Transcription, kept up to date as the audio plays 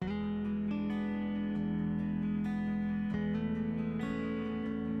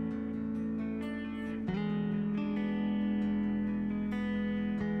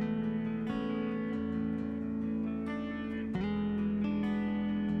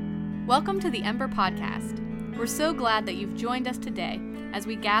Welcome to the Ember Podcast. We're so glad that you've joined us today as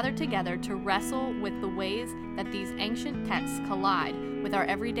we gather together to wrestle with the ways that these ancient texts collide with our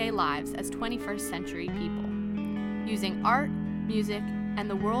everyday lives as 21st century people. Using art, music, and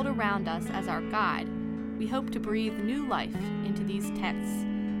the world around us as our guide, we hope to breathe new life into these texts,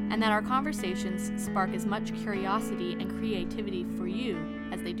 and that our conversations spark as much curiosity and creativity for you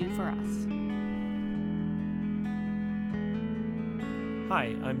as they do for us.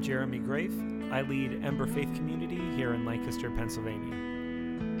 Hi, I'm Jeremy Grafe. I lead Ember Faith Community here in Lancaster, Pennsylvania.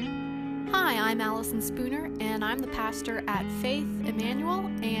 Hi, I'm Allison Spooner, and I'm the pastor at Faith, Emmanuel,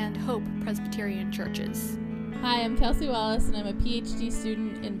 and Hope Presbyterian Churches. Hi, I'm Kelsey Wallace, and I'm a PhD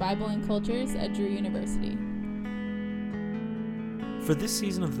student in Bible and Cultures at Drew University. For this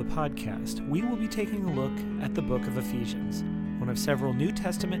season of the podcast, we will be taking a look at the book of Ephesians, one of several New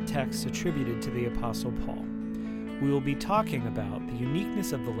Testament texts attributed to the Apostle Paul. We will be talking about the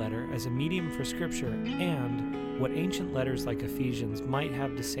uniqueness of the letter as a medium for Scripture and what ancient letters like Ephesians might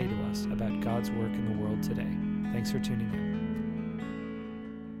have to say to us about God's work in the world today. Thanks for tuning in.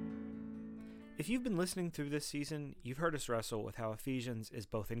 If you've been listening through this season, you've heard us wrestle with how Ephesians is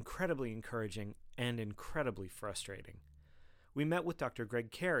both incredibly encouraging and incredibly frustrating. We met with Dr.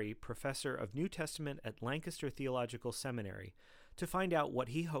 Carey, professor of New Testament at Lancaster Theological Seminary, to find out what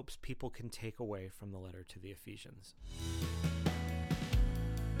he hopes people can take away from the letter to the Ephesians.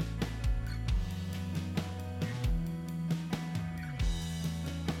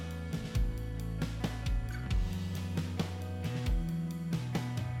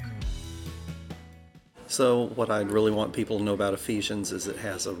 So what I'd really want people to know about Ephesians is it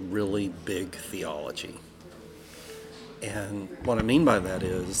has a really big theology. And what I mean by that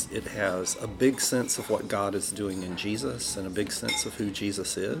is it has a big sense of what God is doing in Jesus and a big sense of who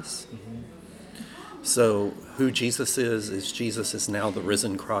Jesus is. So who Jesus is Jesus is now the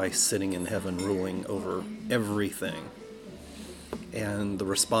risen Christ sitting in heaven ruling over everything. And the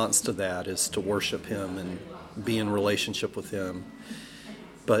response to that is to worship him and be in relationship with him.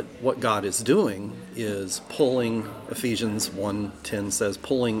 But what God is doing is pulling, Ephesians 1:10 says,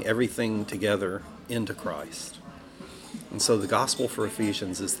 pulling everything together into Christ. And so the gospel for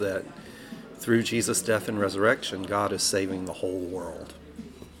Ephesians is that through Jesus' death and resurrection, God is saving the whole world,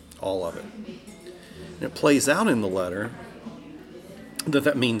 all of it. And it plays out in the letter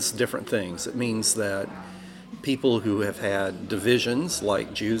that means different things. It means that people who have had divisions,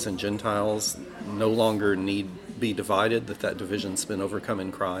 like Jews and Gentiles, no longer need be divided, that division's been overcome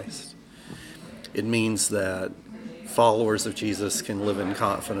in Christ. It means that followers of Jesus can live in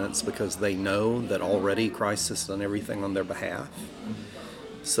confidence because they know that already Christ has done everything on their behalf.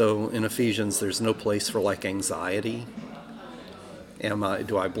 So in Ephesians, there's no place for anxiety.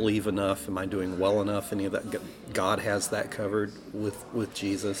 Do I believe enough? Am I doing well enough? Any of that? God has that covered with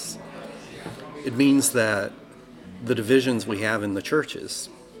Jesus. It means that the divisions we have in the churches,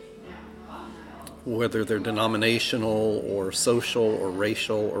 whether they're denominational or social or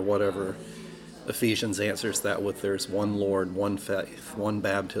racial or whatever, Ephesians answers that with there's one Lord, one faith, one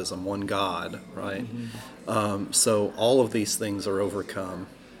baptism, one God, right? So all of these things are overcome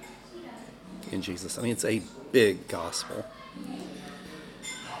in Jesus. I mean, it's a big gospel.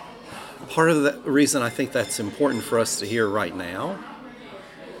 Part of the reason I think that's important for us to hear right now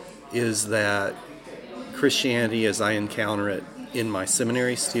is that Christianity, as I encounter it in my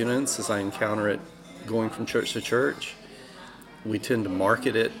seminary students, as I encounter it going from church to church, we tend to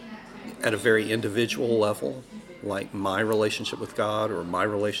market it at a very individual level, like my relationship with God or my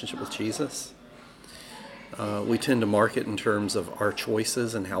relationship with Jesus. We tend to market in terms of our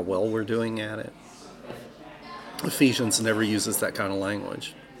choices and how well we're doing at it. Ephesians never uses that kind of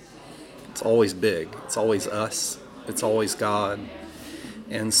language. It's always big. It's always us. It's always God.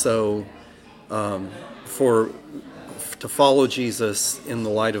 And so to follow Jesus in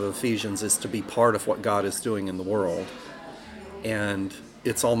the light of Ephesians is to be part of what God is doing in the world. And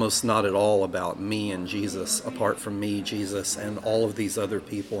it's almost not at all about me and Jesus, apart from me, Jesus, and all of these other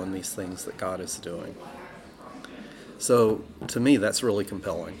people and these things that God is doing. So to me, that's really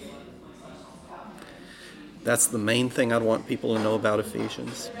compelling. That's the main thing I'd want people to know about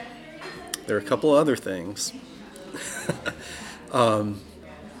Ephesians. There are a couple other things.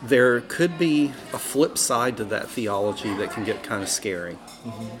 There could be a flip side to that theology that can get kind of scary.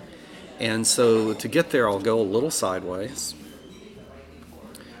 And so to get there, I'll go a little sideways.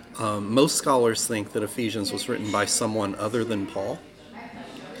 Most scholars think that Ephesians was written by someone other than Paul.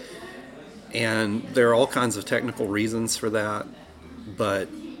 And there are all kinds of technical reasons for that, but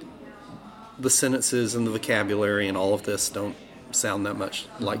the sentences and the vocabulary and all of this don't sound that much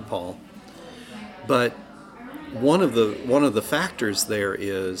like Paul. But one of the factors there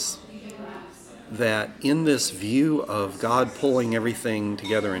is that in this view of God pulling everything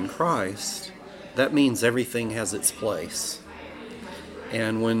together in Christ, that means everything has its place.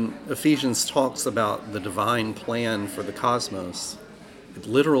 And when Ephesians talks about the divine plan for the cosmos, it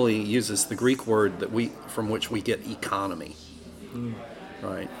literally uses the Greek word from which we get economy,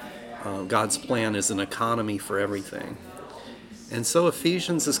 right? God's plan is an economy for everything. And so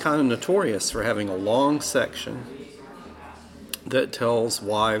Ephesians is kind of notorious for having a long section that tells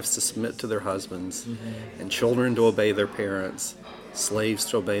wives to submit to their husbands, and children to obey their parents, slaves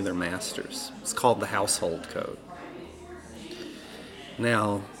to obey their masters. It's called the household code.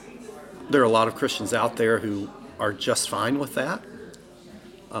 Now, there are a lot of Christians out there who are just fine with that.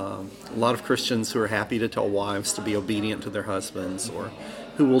 A lot of Christians who are happy to tell wives to be obedient to their husbands, or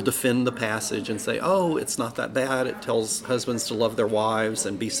who will defend the passage and say, oh, it's not that bad. It tells husbands to love their wives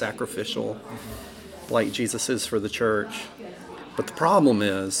and be sacrificial, like Jesus is for the church. But the problem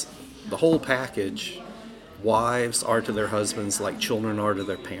is, the whole package, wives are to their husbands like children are to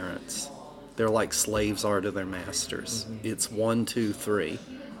their parents. They're like slaves are to their masters. It's 1, 2, 3.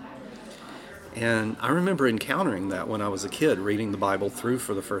 And I remember encountering that when I was a kid, reading the Bible through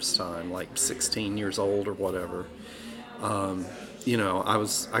for the first time, like 16 years old or whatever.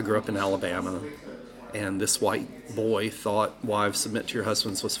 I grew up in Alabama, and this white boy thought wives submit to your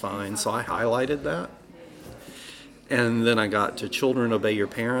husbands was fine, so I highlighted that. And then I got to children obey your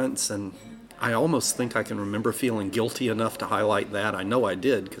parents, and I almost think I can remember feeling guilty enough to highlight that. I know I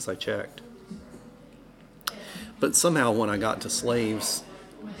did because I checked. But somehow when I got to slaves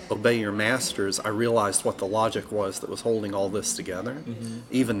obey your masters, I realized what the logic was that was holding all this together,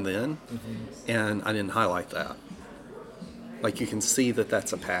 even then, and I didn't highlight that. Like, you can see that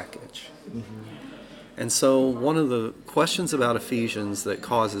that's a package. And so one of the questions about Ephesians that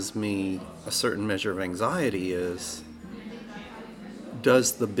causes me a certain measure of anxiety is,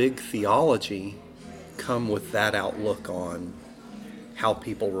 does the big theology come with that outlook on how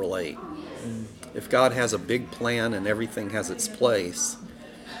people relate? If God has a big plan and everything has its place,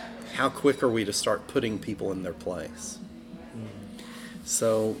 how quick are we to start putting people in their place?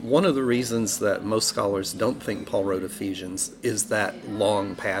 So one of the reasons that most scholars don't think Paul wrote Ephesians is that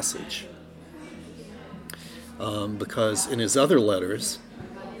long passage. Because in his other letters,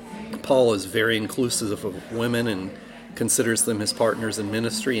 Paul is very inclusive of women and considers them his partners in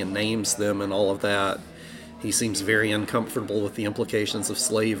ministry and names them and all of that. He seems very uncomfortable with the implications of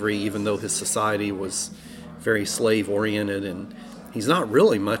slavery, even though his society was very slave-oriented, and he's not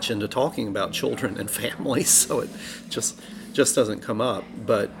really much into talking about children and families, so it just doesn't come up.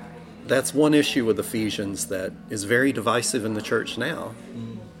 But that's one issue with Ephesians that is very divisive in the church now,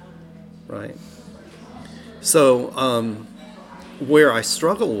 right? So where I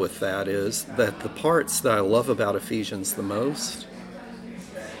struggle with that is that the parts that I love about Ephesians the most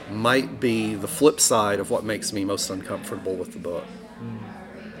might be the flip side of what makes me most uncomfortable with the book.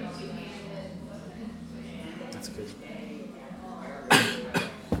 That's good.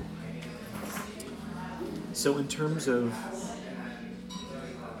 So in terms of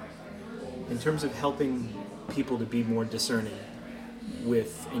helping people to be more discerning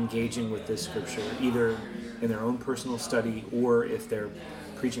with engaging with this scripture, either in their own personal study or if they're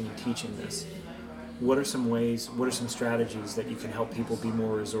preaching and teaching this, what are some strategies that you can help people be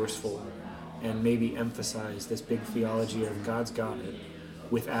more resourceful and maybe emphasize this big theology of God's got it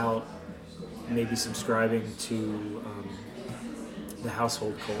without maybe subscribing to the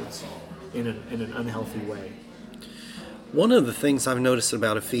household codes in an unhealthy way? One of the things I've noticed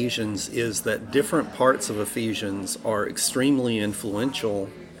about Ephesians is that different parts of Ephesians are extremely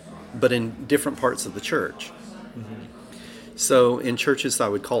influential, but in different parts of the church. So in churches I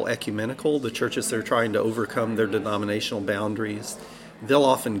would call ecumenical, the churches that are trying to overcome their denominational boundaries, they'll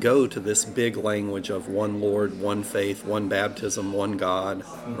often go to this big language of one Lord, one faith, one baptism, one God,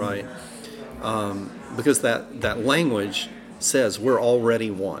 right? Because that language says we're already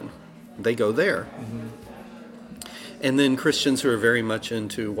one. They go there. And then Christians who are very much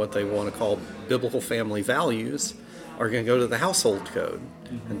into what they want to call biblical family values are going to go to the household code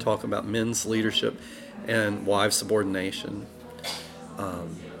and talk about men's leadership and wives' subordination.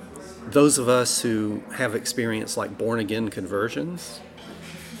 Those of us who have experienced like born-again conversions,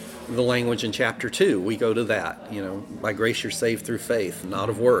 the language in chapter 2, we go to that. By grace you're saved through faith, not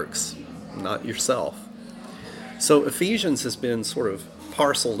of works, not yourself. So Ephesians has been sort of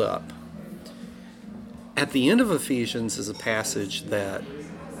parceled up. At the end of Ephesians is a passage that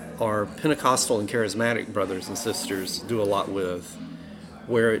our Pentecostal and charismatic brothers and sisters do a lot with,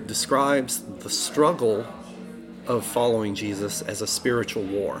 where it describes the struggle of following Jesus as a spiritual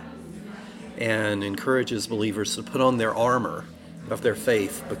war and encourages believers to put on their armor of their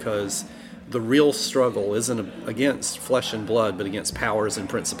faith, because the real struggle isn't against flesh and blood, but against powers and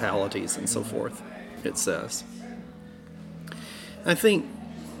principalities and so forth, it says. I think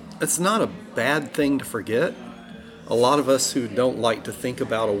it's not a bad thing to forget. A lot of us who don't like to think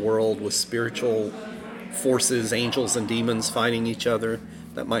about a world with spiritual forces, angels and demons fighting each other,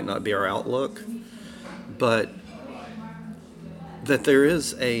 that might not be our outlook. But that there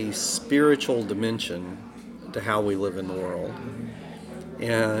is a spiritual dimension to how we live in the world.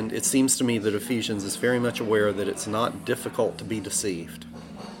 And it seems to me that Ephesians is very much aware that it's not difficult to be deceived,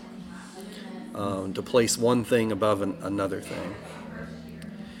 to place one thing above another thing.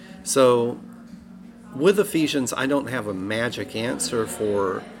 So with Ephesians, I don't have a magic answer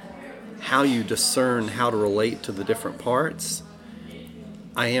for how you discern how to relate to the different parts.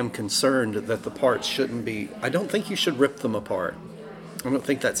 I am concerned that the parts shouldn't be, I don't think you should rip them apart. I don't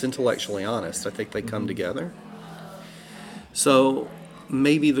think that's intellectually honest. I think they come together. So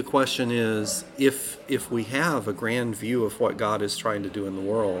maybe the question is, if we have a grand view of what God is trying to do in the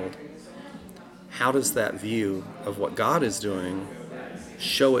world, how does that view of what God is doing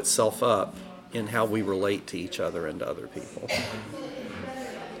show itself up in how we relate to each other and to other people?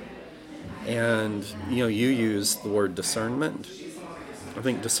 And, you use the word discernment. I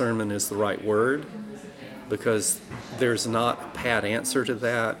think discernment is the right word because there's not a pat answer to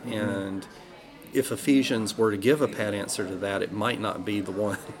that. And if Ephesians were to give a pat answer to that, it might not be the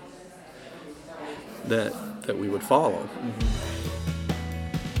one that we would follow.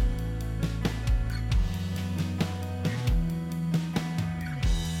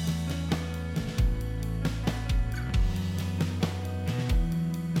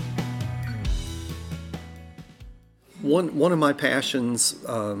 One of my passions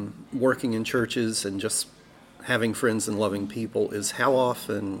working in churches and just having friends and loving people is how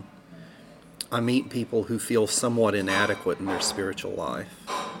often I meet people who feel somewhat inadequate in their spiritual life,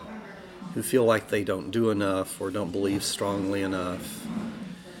 who feel like they don't do enough or don't believe strongly enough.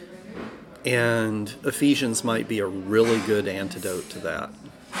 And Ephesians might be a really good antidote to that.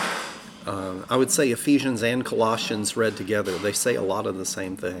 I would say Ephesians and Colossians read together, they say a lot of the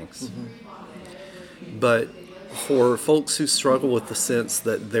same things. But for folks who struggle with the sense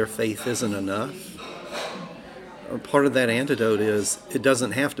that their faith isn't enough, part of that antidote is it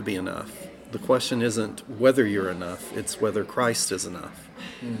doesn't have to be enough. The question isn't whether you're enough, it's whether Christ is enough.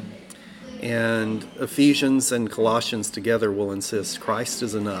 And Ephesians and Colossians together will insist Christ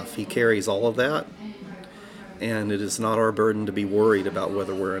is enough. He carries all of that, and it is not our burden to be worried about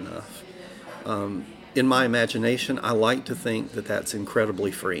whether we're enough. In my imagination, I like to think that that's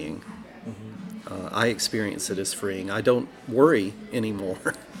incredibly freeing. I experience it as freeing. I don't worry anymore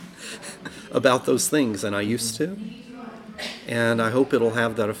about those things than I used to. And I hope it'll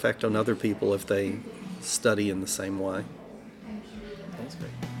have that effect on other people if they study in the same way. That's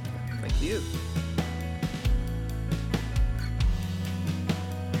great. Thank you.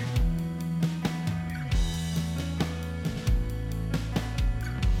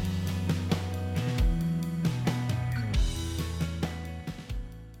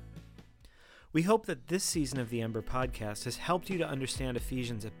 We hope that this season of the Ember Podcast has helped you to understand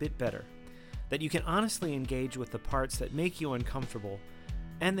Ephesians a bit better, that you can honestly engage with the parts that make you uncomfortable,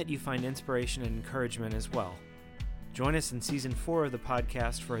 and that you find inspiration and encouragement as well. Join us in Season 4 of the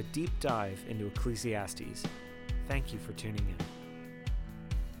podcast for a deep dive into Ecclesiastes. Thank you for tuning in.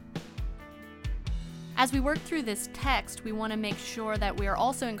 As we work through this text, we want to make sure that we are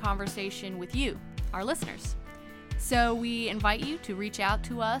also in conversation with you, our listeners. So we invite you to reach out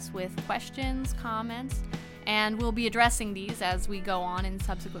to us with questions, comments, and we'll be addressing these as we go on in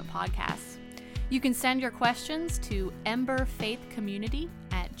subsequent podcasts. You can send your questions to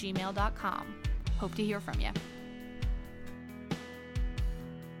emberfaithcommunity@gmail.com. Hope to hear from you.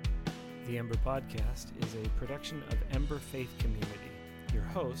 The Ember Podcast is a production of Ember Faith Community. Your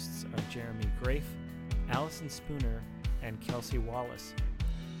hosts are Jeremy Grafe, Allison Spooner, and Kelsey Wallace.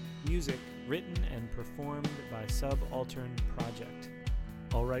 Music written and performed by Subaltern Project.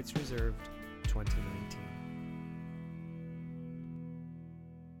 All rights reserved, 2019.